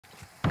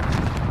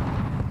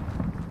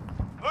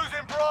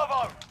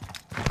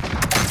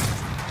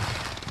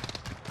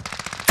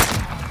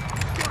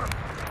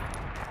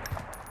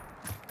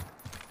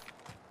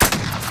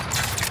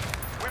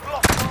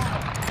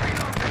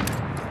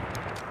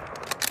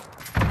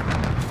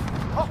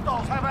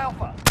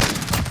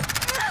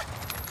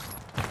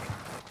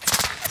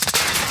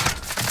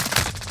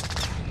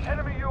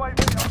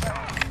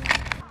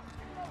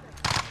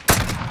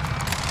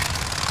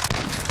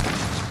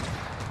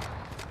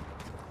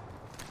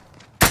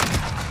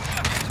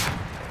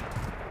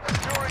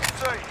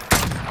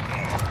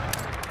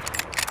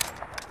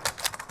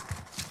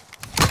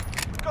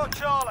Got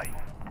Charlie.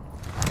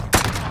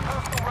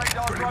 Personal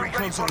radar drone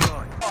ready for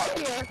online.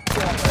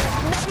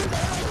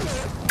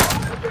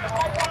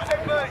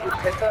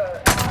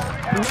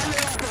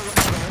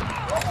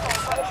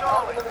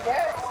 Charlie.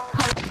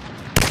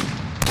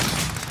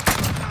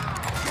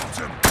 Got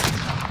him.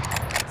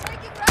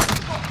 Taking ground.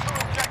 Got two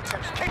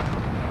objectives. Keep.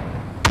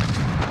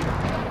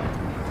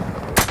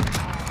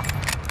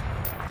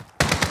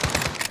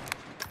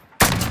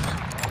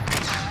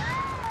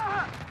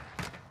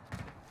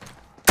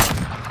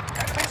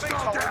 Enemy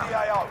VTOL in the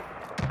AO.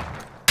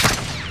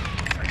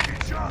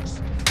 Taking shots.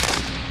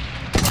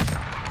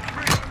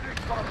 Reloading.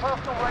 Got a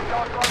personal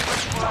radar drone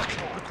ready for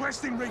action.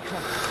 Requesting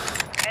recon.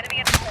 Enemy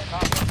in the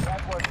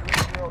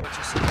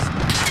center.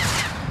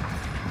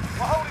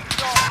 We're holding